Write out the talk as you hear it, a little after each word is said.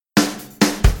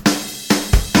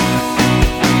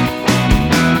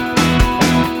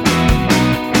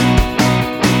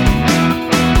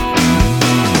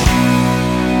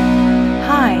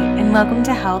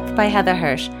Health by Heather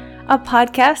Hirsch, a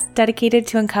podcast dedicated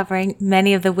to uncovering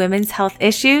many of the women's health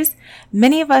issues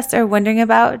many of us are wondering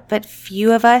about, but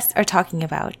few of us are talking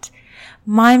about.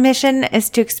 My mission is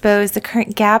to expose the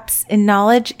current gaps in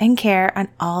knowledge and care on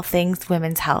all things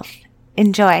women's health.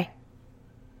 Enjoy.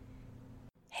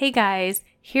 Hey guys,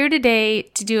 here today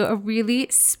to do a really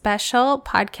special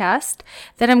podcast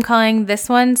that I'm calling This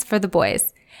One's for the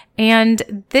Boys.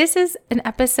 And this is an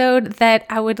episode that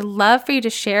I would love for you to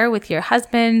share with your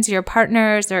husbands, your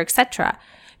partners, or etc.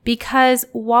 Because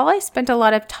while I spent a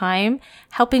lot of time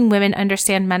helping women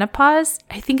understand menopause,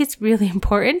 I think it's really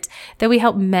important that we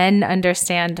help men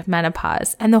understand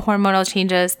menopause and the hormonal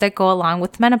changes that go along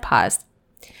with menopause.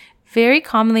 Very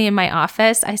commonly in my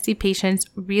office, I see patients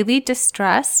really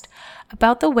distressed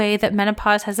about the way that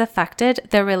menopause has affected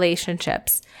their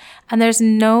relationships. And there's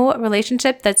no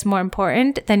relationship that's more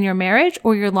important than your marriage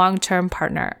or your long-term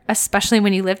partner, especially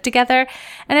when you live together,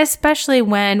 and especially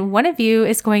when one of you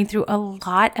is going through a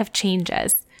lot of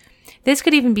changes. This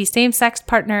could even be same-sex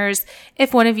partners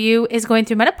if one of you is going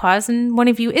through menopause and one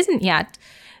of you isn't yet.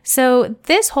 So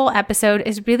this whole episode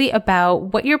is really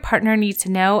about what your partner needs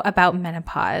to know about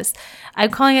menopause.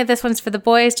 I'm calling it This One's for the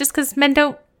Boys just because men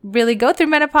don't really go through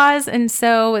menopause, and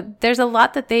so there's a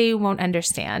lot that they won't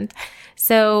understand.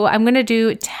 So I'm going to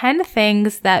do 10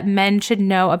 things that men should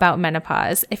know about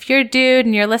menopause. If you're a dude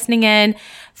and you're listening in,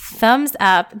 thumbs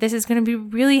up. This is going to be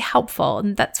really helpful.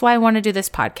 And that's why I want to do this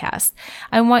podcast.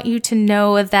 I want you to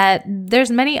know that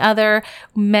there's many other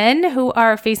men who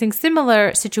are facing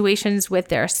similar situations with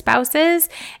their spouses,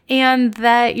 and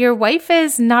that your wife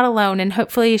is not alone. And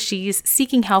hopefully she's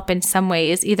seeking help in some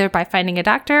ways, either by finding a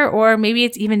doctor or maybe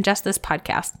it's even just this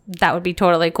podcast. That would be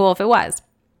totally cool if it was.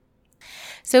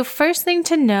 So first thing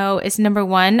to know is number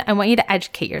one, I want you to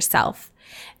educate yourself.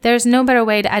 There's no better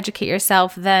way to educate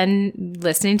yourself than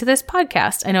listening to this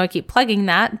podcast. I know I keep plugging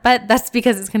that, but that's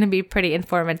because it's going to be pretty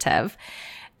informative.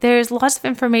 There's lots of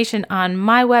information on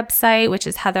my website, which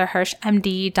is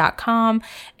heatherhirschmd.com.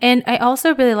 And I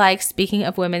also really like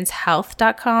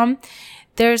speakingofwomenshealth.com.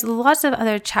 There's lots of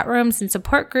other chat rooms and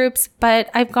support groups, but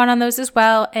I've gone on those as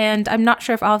well, and I'm not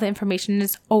sure if all the information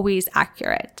is always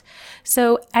accurate.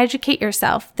 So educate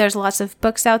yourself. There's lots of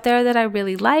books out there that I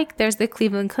really like. There's the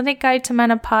Cleveland Clinic Guide to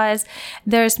Menopause.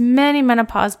 There's many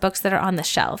menopause books that are on the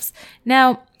shelves.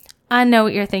 Now, I know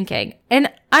what you're thinking, and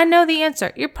I know the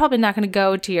answer. You're probably not going to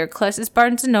go to your closest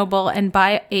Barnes & Noble and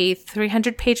buy a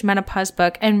 300-page menopause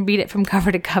book and read it from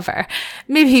cover to cover.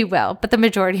 Maybe you will, but the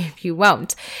majority of you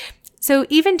won't. So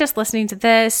even just listening to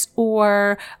this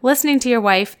or listening to your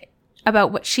wife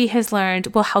about what she has learned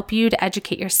will help you to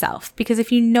educate yourself. Because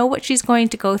if you know what she's going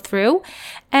to go through,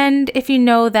 and if you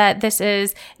know that this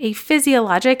is a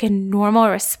physiologic and normal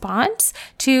response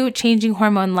to changing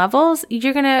hormone levels,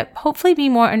 you're going to hopefully be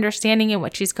more understanding in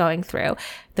what she's going through.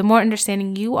 The more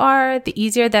understanding you are, the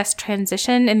easier this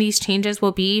transition and these changes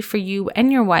will be for you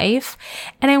and your wife.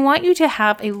 And I want you to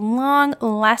have a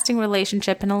long-lasting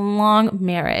relationship and a long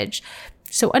marriage.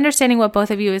 So understanding what both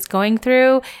of you is going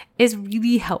through is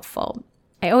really helpful.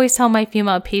 I always tell my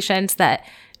female patients that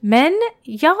men,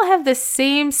 y'all have the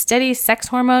same steady sex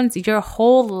hormones your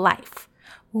whole life.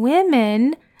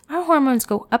 Women, our hormones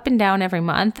go up and down every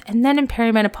month, and then in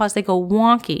perimenopause they go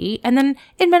wonky, and then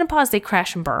in menopause they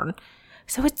crash and burn.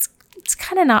 So it's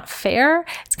kind of not fair.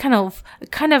 It's kind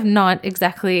of not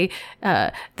exactly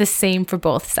the same for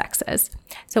both sexes.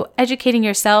 So educating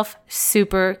yourself,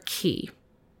 super key.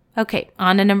 Okay,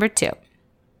 on to number 2.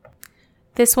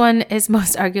 This one is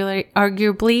most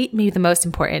arguably maybe the most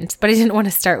important, but I didn't want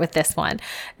to start with this one.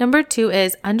 Number 2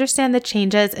 is understand the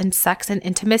changes in sex and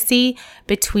intimacy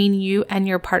between you and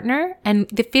your partner and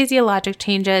the physiologic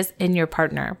changes in your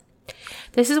partner.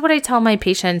 This is what I tell my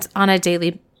patients on a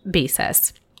daily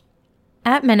basis.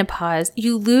 At menopause,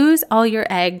 you lose all your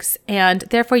eggs and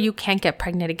therefore you can't get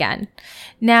pregnant again.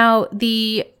 Now,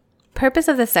 the purpose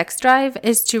of the sex drive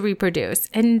is to reproduce.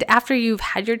 And after you've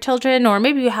had your children, or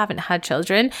maybe you haven't had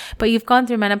children, but you've gone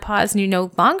through menopause and you no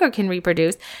longer can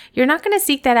reproduce, you're not going to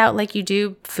seek that out like you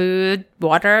do food,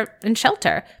 water, and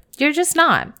shelter. You're just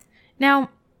not. Now,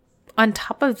 on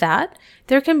top of that,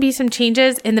 there can be some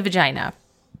changes in the vagina.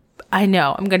 I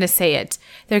know, I'm going to say it.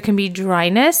 There can be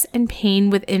dryness and pain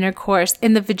with intercourse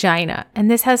in the vagina, and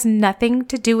this has nothing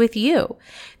to do with you.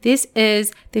 This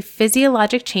is the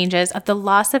physiologic changes of the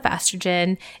loss of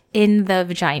estrogen in the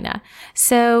vagina.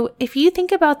 So if you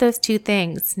think about those two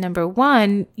things, number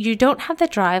 1, you don't have the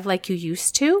drive like you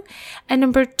used to, and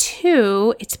number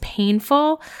 2, it's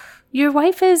painful. Your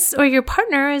wife is, or your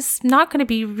partner is not going to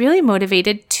be really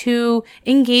motivated to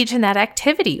engage in that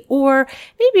activity. Or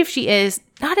maybe if she is,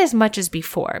 not as much as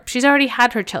before. She's already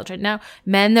had her children. Now,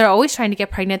 men, they're always trying to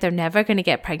get pregnant. They're never going to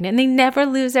get pregnant, and they never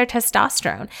lose their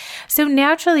testosterone. So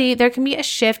naturally, there can be a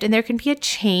shift and there can be a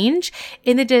change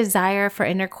in the desire for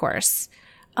intercourse.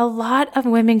 A lot of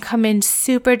women come in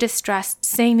super distressed,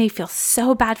 saying they feel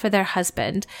so bad for their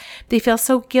husband. They feel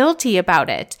so guilty about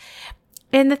it.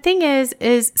 And the thing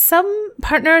is some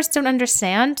partners don't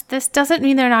understand. This doesn't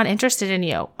mean they're not interested in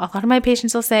you. A lot of my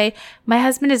patients will say, my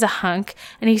husband is a hunk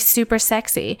and he's super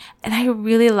sexy and I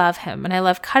really love him and I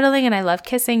love cuddling and I love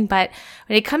kissing. But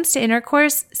when it comes to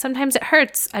intercourse, sometimes it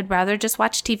hurts. I'd rather just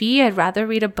watch TV. I'd rather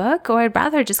read a book, or I'd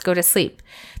rather just go to sleep.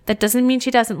 That doesn't mean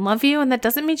she doesn't love you, and that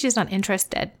doesn't mean she's not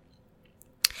interested.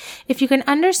 If you can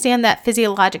understand that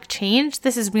physiologic change,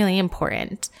 this is really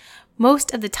important.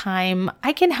 Most of the time,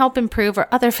 I can help improve, or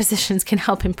other physicians can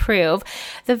help improve,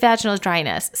 the vaginal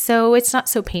dryness, so it's not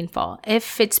so painful.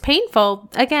 If it's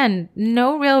painful, again,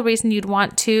 no real reason you'd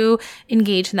want to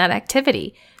engage in that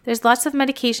activity. There's lots of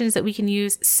medications that we can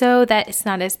use so that it's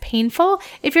not as painful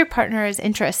if your partner is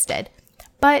interested.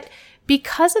 But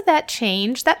because of that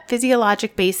change, that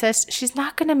physiologic basis, she's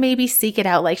not going to maybe seek it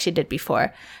out like she did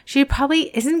before. She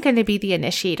probably isn't going to be the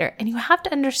initiator. And you have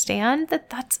to understand that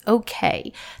that's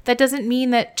okay. That doesn't mean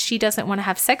that she doesn't want to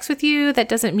have sex with you. That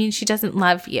doesn't mean she doesn't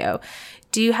love you.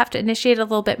 Do you have to initiate a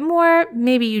little bit more?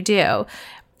 Maybe you do.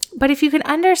 But if you can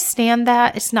understand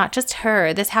that it's not just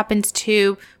her, this happens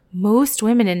to most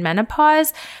women in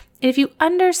menopause. If you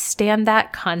understand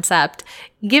that concept,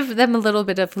 give them a little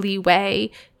bit of leeway,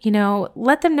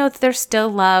 let them know that they're still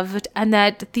loved and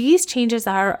that these changes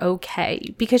are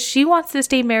okay, because she wants to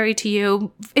stay married to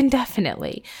you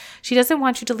indefinitely. She doesn't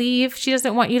want you to leave. She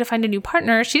doesn't want you to find a new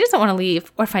partner. She doesn't want to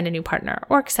leave or find a new partner,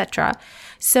 or etc.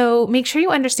 So make sure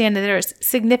you understand that there's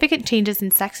significant changes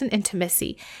in sex and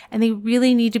intimacy, and they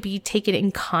really need to be taken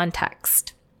in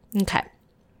context. Okay.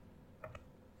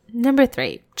 Number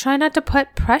 3, try not to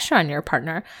put pressure on your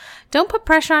partner. Don't put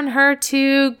pressure on her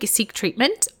to seek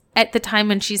treatment at the time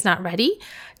when she's not ready.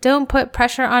 Don't put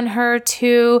pressure on her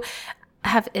to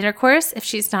have intercourse if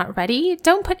she's not ready.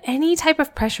 Don't put any type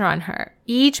of pressure on her.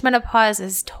 Each menopause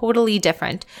is totally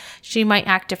different. She might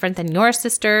act different than your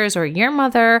sisters or your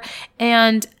mother,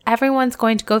 and everyone's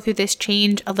going to go through this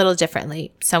change a little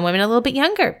differently. Some women a little bit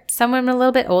younger, some women a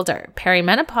little bit older.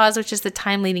 Perimenopause, which is the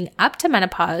time leading up to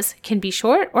menopause, can be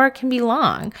short or it can be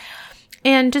long.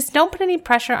 And just don't put any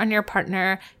pressure on your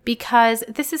partner, because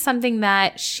this is something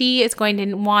that she is going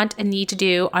to want and need to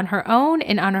do on her own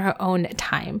and on her own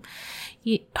time.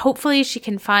 Hopefully she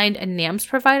can find a NAMS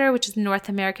provider, which is North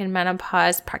American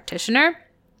Menopause Practitioner,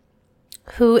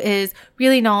 who is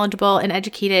really knowledgeable and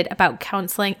educated about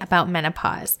counseling about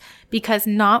menopause, because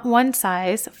not one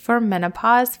size for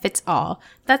menopause fits all.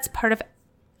 That's part of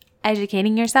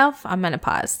educating yourself on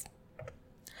menopause.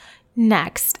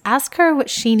 Next, ask her what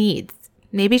she needs.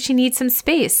 Maybe she needs some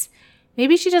space.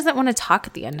 Maybe she doesn't want to talk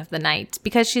at the end of the night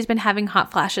because she's been having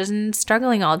hot flashes and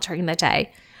struggling all during the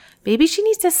day. Maybe she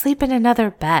needs to sleep in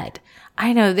another bed.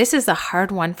 I know this is a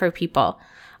hard one for people.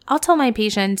 I'll tell my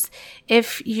patients,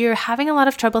 if you're having a lot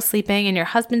of trouble sleeping and your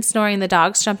husband's snoring and the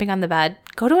dog's jumping on the bed,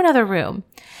 go to another room.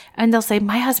 And they'll say,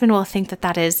 my husband will think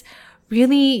that is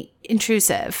really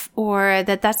intrusive, or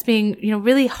that's being,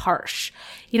 really harsh.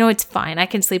 It's fine. I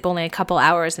can sleep only a couple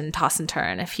hours and toss and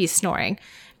turn if he's snoring.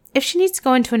 If she needs to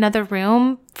go into another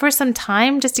room for some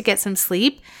time just to get some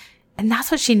sleep, and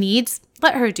that's what she needs,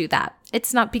 let her do that.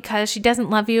 It's not because she doesn't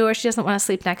love you or she doesn't want to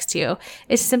sleep next to you.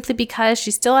 It's simply because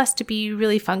she still has to be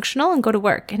really functional and go to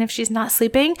work. And if she's not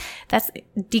sleeping, that's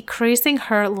decreasing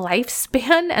her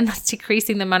lifespan, and that's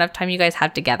decreasing the amount of time you guys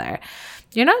have together.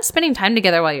 You're not spending time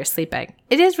together while you're sleeping.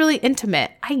 It is really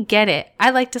intimate. I get it. I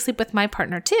like to sleep with my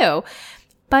partner too.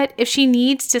 But if she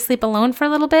needs to sleep alone for a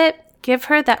little bit, give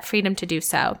her that freedom to do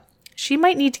so. She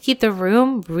might need to keep the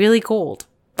room really cold.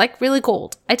 Like really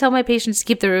cold. I tell my patients to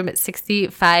keep the room at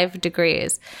 65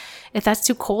 degrees. If that's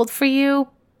too cold for you,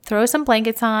 throw some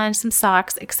blankets on, some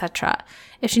socks, etc.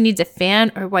 If she needs a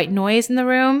fan or white noise in the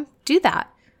room, do that.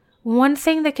 One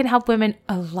thing that can help women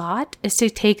a lot is to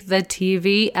take the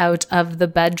TV out of the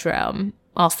bedroom.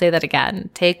 I'll say that again.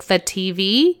 Take the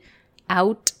TV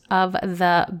out of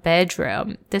the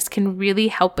bedroom. This can really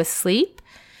help with sleep.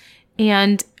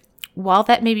 And while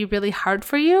that may be really hard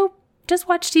for you, just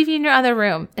watch TV in your other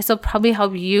room. This will probably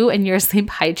help you and your sleep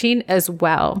hygiene as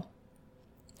well.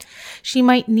 She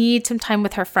might need some time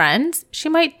with her friends. She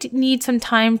might need some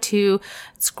time to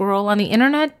scroll on the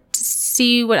internet to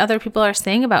see what other people are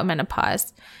saying about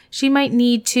menopause. She might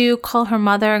need to call her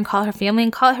mother and call her family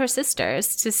and call her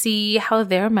sisters to see how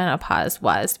their menopause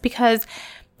was, because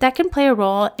that can play a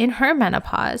role in her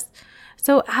menopause.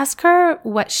 So ask her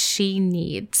what she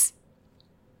needs.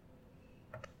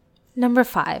 Number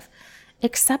 5,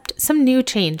 accept some new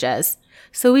changes.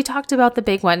 So we talked about the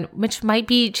big one, which might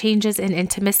be changes in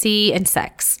intimacy and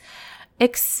sex.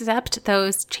 Accept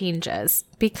those changes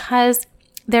because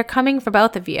they're coming for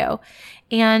both of you.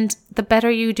 And the better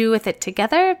you do with it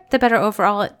together, the better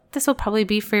overall this will probably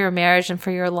be for your marriage and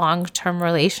for your long-term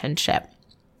relationship.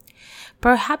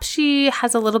 Perhaps she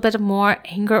has a little bit of more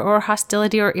anger or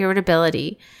hostility or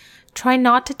irritability. Try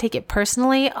not to take it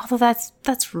personally, although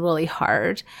that's really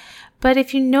hard. But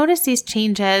if you notice these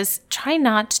changes, try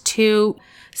not to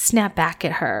snap back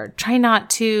at her. Try not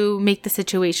to make the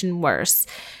situation worse.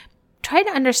 Try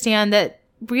to understand that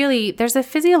really there's a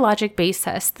physiologic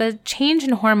basis. The change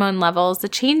in hormone levels, the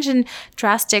change in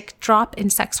drastic drop in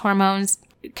sex hormones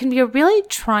can be a really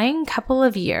trying couple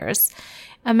of years.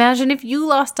 Imagine if you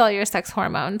lost all your sex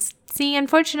hormones. See,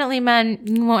 unfortunately, men,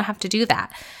 you won't have to do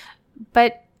that.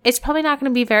 But it's probably not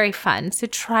going to be very fun. So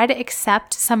try to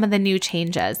accept some of the new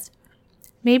changes.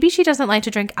 Maybe she doesn't like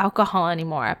to drink alcohol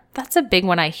anymore. That's a big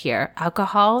one I hear.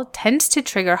 Alcohol tends to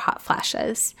trigger hot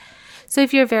flashes. So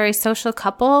if you're a very social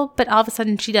couple, but all of a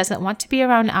sudden she doesn't want to be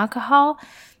around alcohol,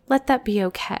 let that be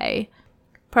okay.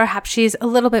 Perhaps she's a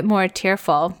little bit more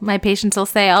tearful. My patients will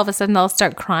say all of a sudden they'll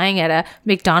start crying at a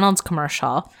McDonald's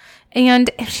commercial.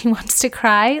 And if she wants to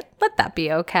cry, let that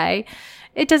be okay.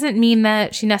 It doesn't mean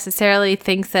that she necessarily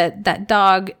thinks that that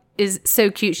dog is so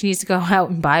cute she needs to go out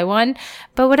and buy one.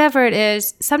 But whatever it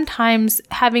is, sometimes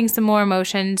having some more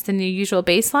emotions than the usual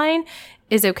baseline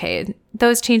is okay.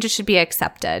 Those changes should be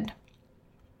accepted.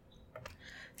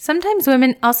 Sometimes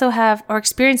women also have or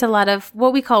experience a lot of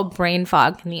what we call brain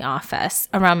fog in the office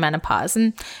around menopause.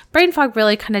 And brain fog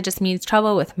really kind of just means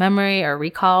trouble with memory or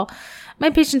recall. My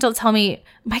patients will tell me,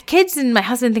 my kids and my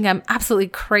husband think I'm absolutely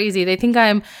crazy. They think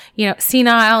I'm,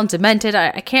 senile and demented.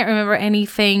 I can't remember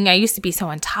anything. I used to be so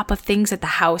on top of things at the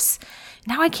house.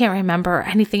 Now I can't remember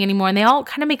anything anymore. And they all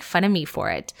kind of make fun of me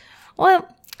for it.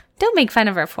 Well, don't make fun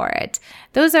of her for it.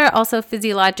 Those are also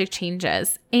physiologic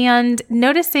changes. And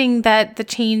noticing that the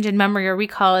change in memory or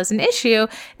recall is an issue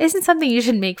isn't something you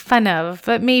should make fun of,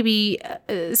 but maybe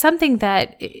something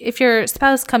that if your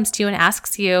spouse comes to you and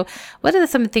asks you, what are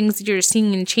some things that you're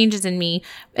seeing in changes in me?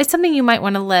 It's something you might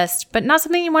want to list, but not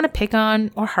something you want to pick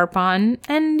on or harp on.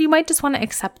 And you might just want to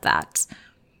accept that.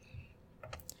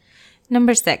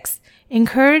 Number 6,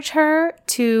 encourage her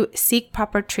to seek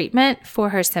proper treatment for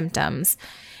her symptoms.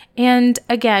 And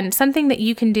again, something that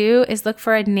you can do is look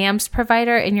for a NAMS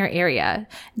provider in your area.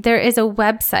 There is a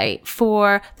website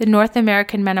for the North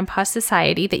American Menopause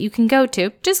Society that you can go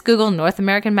to. Just Google North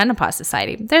American Menopause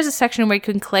Society. There's a section where you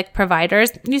can click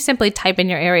providers. You simply type in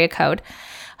your area code.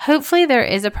 Hopefully there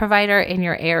is a provider in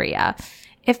your area.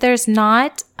 If there's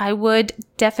not, I would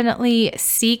definitely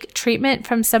seek treatment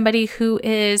from somebody who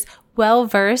is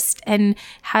well-versed and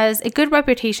has a good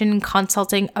reputation in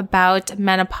consulting about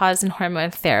menopause and hormone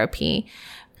therapy.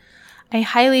 I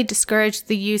highly discourage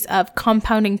the use of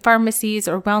compounding pharmacies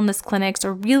or wellness clinics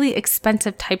or really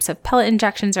expensive types of pellet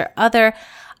injections or other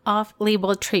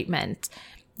off-label treatment.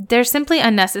 They're simply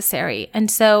unnecessary.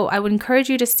 And so I would encourage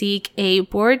you to seek a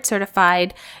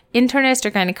board-certified internist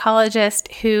or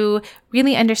gynecologist who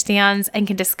really understands and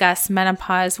can discuss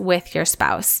menopause with your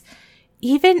spouse.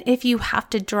 Even if you have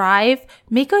to drive,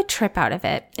 make a trip out of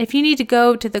it. If you need to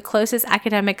go to the closest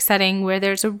academic setting where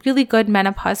there's a really good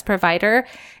menopause provider,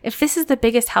 if this is the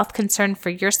biggest health concern for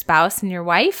your spouse and your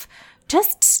wife,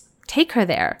 just take her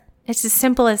there. It's as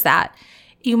simple as that.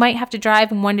 You might have to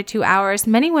drive in 1 to 2 hours.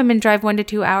 Many women drive 1 to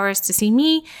 2 hours to see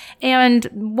me. And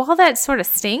while that sort of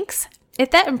stinks, if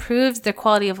that improves their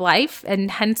quality of life and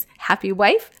hence happy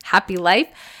wife, happy life,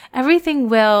 everything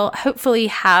will hopefully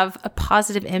have a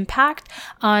positive impact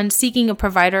on seeking a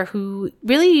provider who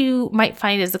really you might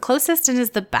find is the closest and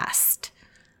is the best.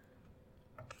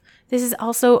 This is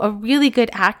also a really good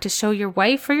act to show your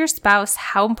wife or your spouse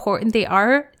how important they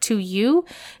are to you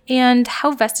and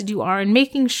how vested you are in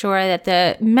making sure that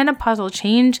the menopausal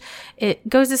change, it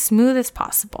goes as smooth as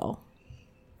possible.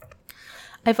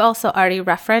 I've also already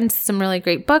referenced some really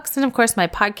great books and, of course, my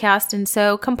podcast. And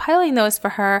so compiling those for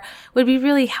her would be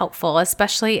really helpful,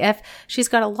 especially if she's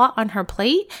got a lot on her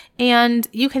plate and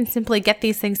you can simply get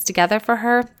these things together for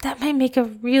her. That might make a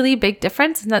really big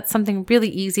difference. And that's something really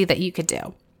easy that you could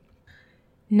do.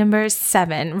 Number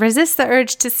 7, resist the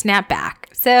urge to snap back.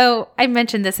 So I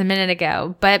mentioned this a minute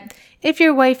ago, but if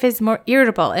your wife is more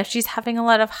irritable, if she's having a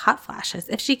lot of hot flashes,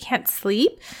 if she can't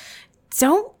sleep,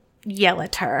 don't yell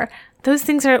at her. Those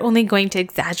things are only going to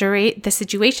exaggerate the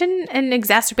situation and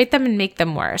exacerbate them and make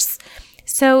them worse.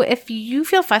 So if you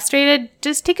feel frustrated,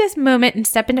 just take a moment and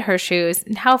step into her shoes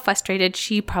and how frustrated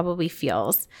she probably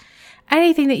feels.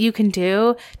 Anything that you can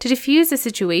do to diffuse the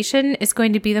situation is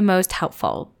going to be the most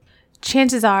helpful.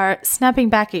 Chances are snapping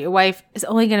back at your wife is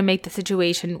only going to make the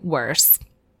situation worse.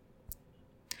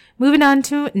 Moving on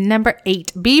to number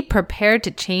 8, be prepared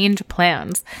to change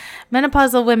plans.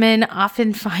 Menopausal women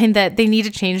often find that they need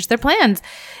to change their plans.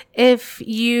 If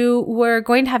you were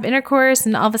going to have intercourse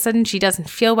and all of a sudden she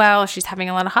doesn't feel well, she's having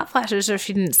a lot of hot flashes, or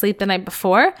she didn't sleep the night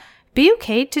before, be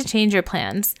okay to change your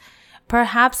plans.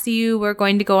 Perhaps you were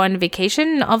going to go on vacation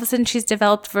and all of a sudden she's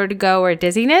developed vertigo or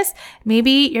dizziness.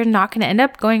 Maybe you're not going to end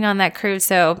up going on that cruise,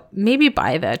 so maybe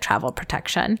buy the travel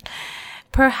protection.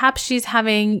 Perhaps she's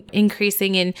having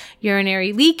increasing in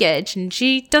urinary leakage and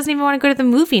she doesn't even want to go to the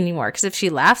movie anymore because if she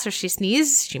laughs or she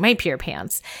sneezes, she might pee her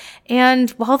pants. And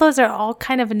while those are all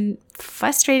kind of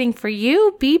frustrating for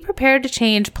you, be prepared to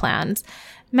change plans.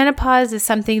 Menopause is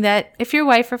something that if your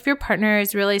wife or if your partner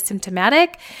is really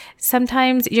symptomatic,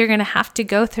 sometimes you're going to have to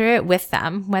go through it with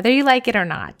them, whether you like it or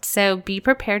not. So be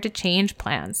prepared to change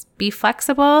plans. Be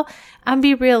flexible and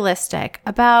be realistic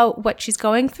about what she's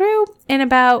going through and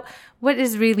about what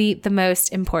is really the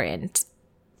most important.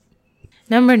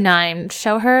 Number 9,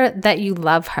 show her that you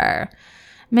love her.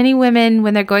 Many women,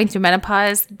 when they're going through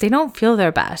menopause, they don't feel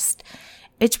their best.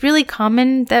 It's really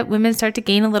common that women start to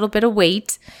gain a little bit of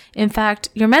weight. In fact,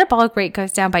 your metabolic rate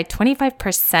goes down by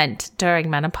 25% during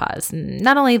menopause. And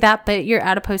not only that, but your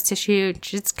adipose tissue,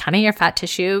 just kind of your fat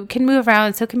tissue, can move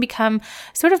around, so it can become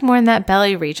sort of more in that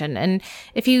belly region. And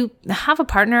if you have a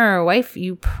partner or a wife,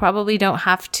 you probably don't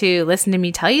have to listen to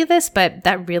me tell you this, but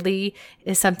that really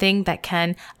is something that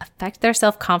can affect their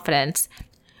self-confidence.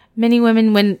 Many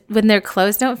women, when their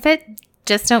clothes don't fit,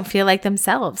 just don't feel like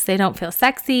themselves. They don't feel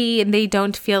sexy and they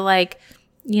don't feel like,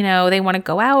 they want to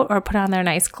go out or put on their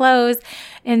nice clothes.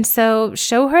 And so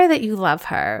show her that you love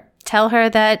her. Tell her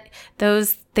that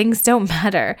those things don't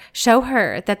matter. Show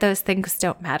her that those things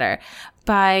don't matter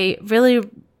by really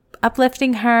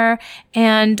uplifting her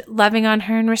and loving on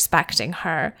her and respecting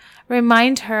her.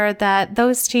 Remind her that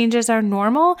those changes are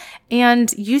normal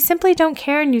and you simply don't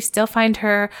care and you still find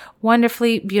her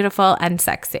wonderfully beautiful and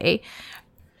sexy.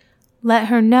 Let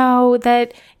her know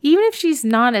that even if she's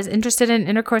not as interested in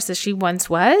intercourse as she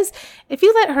once was, if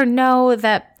you let her know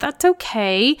that that's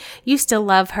okay, you still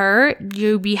love her,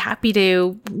 you'd be happy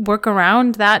to work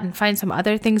around that and find some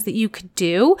other things that you could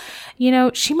do,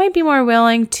 she might be more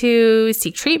willing to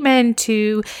seek treatment,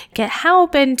 to get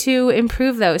help, and to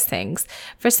improve those things.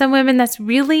 For some women, that's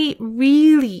really,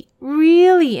 really,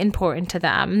 really important to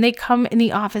them. They come in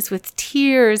the office with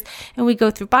tears and we go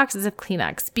through boxes of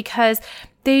Kleenex because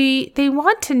they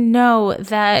want to know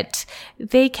that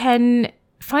they can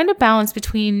find a balance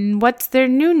between what's their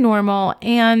new normal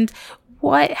and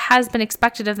what has been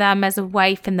expected of them as a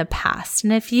wife in the past.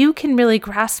 And if you can really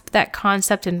grasp that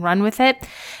concept and run with it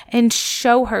and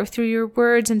show her through your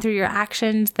words and through your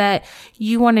actions that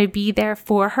you want to be there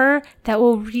for her, that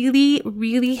will really,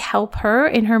 really help her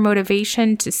in her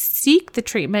motivation to seek the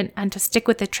treatment and to stick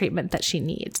with the treatment that she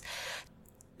needs.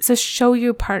 So show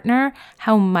your partner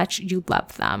how much you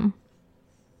love them.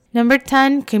 Number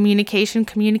 10, communication.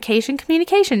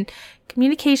 Communication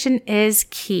is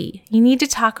key. You need to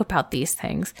talk about these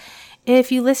things.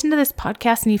 If you listen to this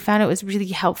podcast and you found it was really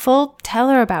helpful, tell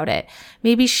her about it.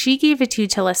 Maybe she gave it to you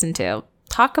to listen to.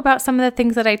 Talk about some of the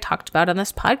things that I talked about on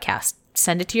this podcast.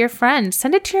 Send it to your friends.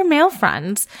 Send it to your male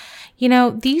friends.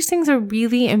 These things are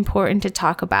really important to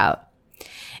talk about.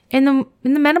 In the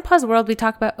menopause world, we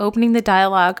talk about opening the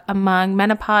dialogue among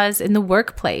menopause in the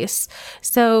workplace.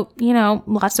 So,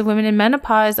 lots of women in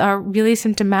menopause are really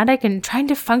symptomatic and trying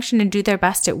to function and do their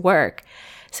best at work.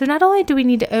 So not only do we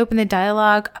need to open the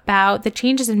dialogue about the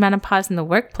changes in menopause in the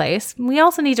workplace, we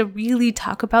also need to really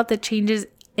talk about the changes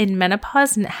in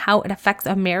menopause and how it affects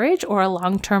a marriage or a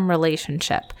long-term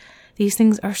relationship. These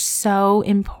things are so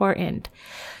important.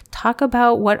 Talk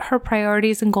about what her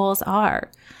priorities and goals are.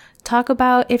 Talk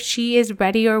about if she is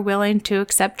ready or willing to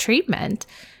accept treatment.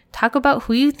 Talk about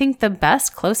who you think the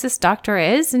best, closest doctor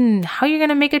is and how you're going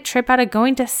to make a trip out of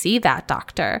going to see that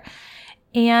doctor.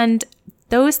 And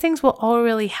those things will all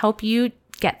really help you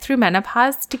get through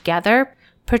menopause together,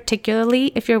 particularly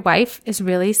if your wife is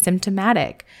really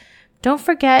symptomatic. Don't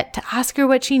forget to ask her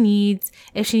what she needs,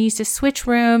 if she needs to switch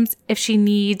rooms, if she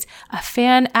needs a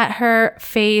fan at her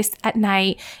face at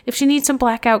night, if she needs some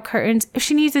blackout curtains, if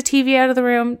she needs a TV out of the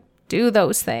room. Do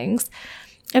those things.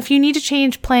 If you need to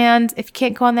change plans, if you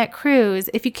can't go on that cruise,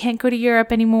 if you can't go to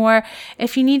Europe anymore,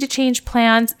 if you need to change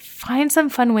plans, find some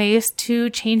fun ways to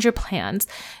change your plans.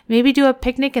 Maybe do a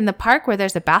picnic in the park where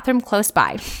there's a bathroom close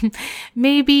by.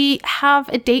 Maybe have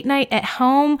a date night at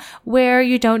home where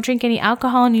you don't drink any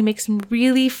alcohol and you make some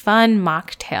really fun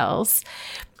mocktails.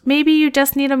 Maybe you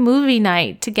just need a movie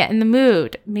night to get in the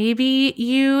mood. Maybe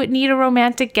you need a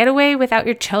romantic getaway without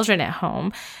your children at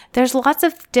home. There's lots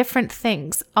of different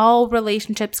things. All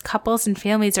relationships, couples, and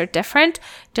families are different,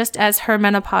 just as her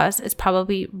menopause is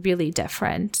probably really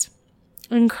different.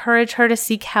 Encourage her to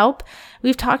seek help.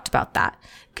 We've talked about that.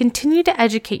 Continue to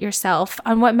educate yourself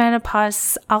on what menopause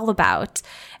is all about.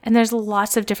 And there's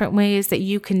lots of different ways that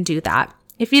you can do that.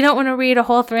 If you don't want to read a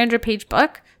whole 300-page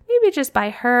book, maybe just buy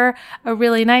her a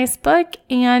really nice book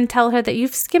and tell her that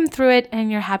you've skimmed through it and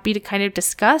you're happy to kind of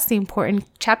discuss the important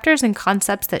chapters and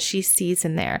concepts that she sees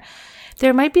in there.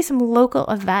 There might be some local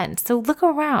events, so look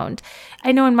around.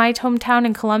 I know in my hometown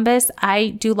in Columbus, I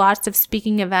do lots of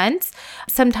speaking events.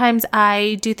 Sometimes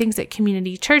I do things at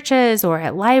community churches or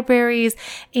at libraries,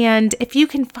 and if you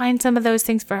can find some of those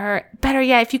things for her, better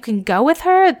yet, if you can go with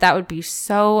her, that would be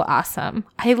so awesome.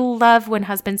 I love when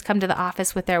husbands come to the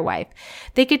office with their wife.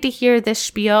 They get to hear this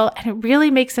spiel, and it really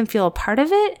makes them feel a part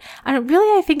of it, and it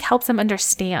really, I think, helps them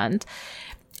understand.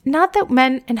 Not that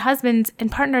men and husbands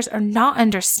and partners are not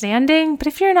understanding, but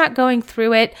if you're not going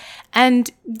through it and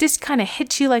this kind of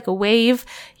hits you like a wave,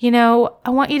 I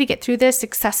want you to get through this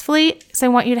successfully. So I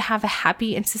want you to have a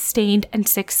happy and sustained and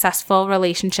successful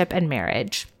relationship and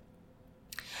marriage.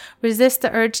 Resist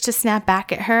the urge to snap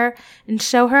back at her and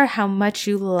show her how much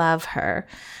you love her.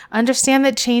 Understand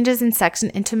that changes in sex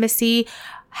and intimacy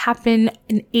happen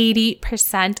in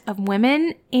 80% of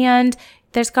women, and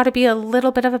there's got to be a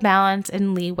little bit of a balance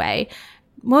and leeway.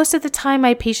 Most of the time,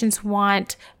 my patients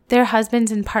want their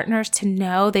husbands and partners to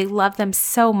know they love them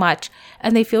so much,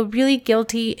 and they feel really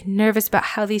guilty and nervous about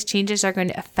how these changes are going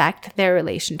to affect their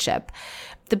relationship.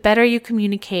 The better you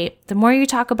communicate, the more you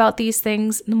talk about these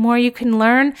things, the more you can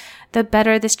learn, the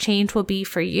better this change will be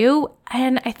for you.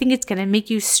 And I think it's going to make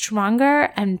you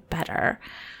stronger and better.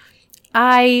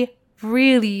 I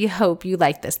really hope you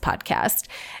like this podcast.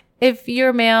 If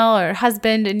you're male or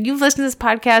husband and you've listened to this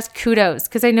podcast, kudos,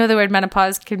 because I know the word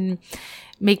menopause can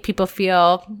make people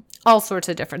feel all sorts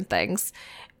of different things.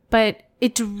 But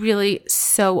it's really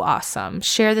so awesome.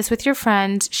 Share this with your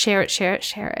friends. Share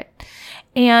it.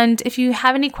 And if you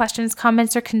have any questions,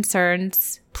 comments, or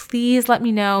concerns, please let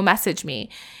me know. Message me.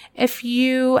 If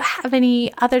you have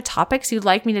any other topics you'd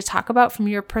like me to talk about from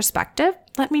your perspective,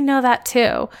 let me know that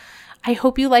too. I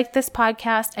hope you liked this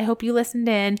podcast. I hope you listened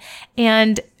in.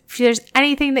 And if there's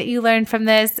anything that you learned from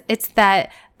this, it's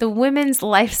that the women's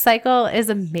life cycle is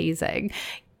amazing.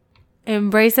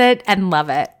 Embrace it and love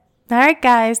it. All right,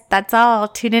 guys, that's all.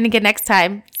 Tune in again next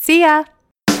time. See ya.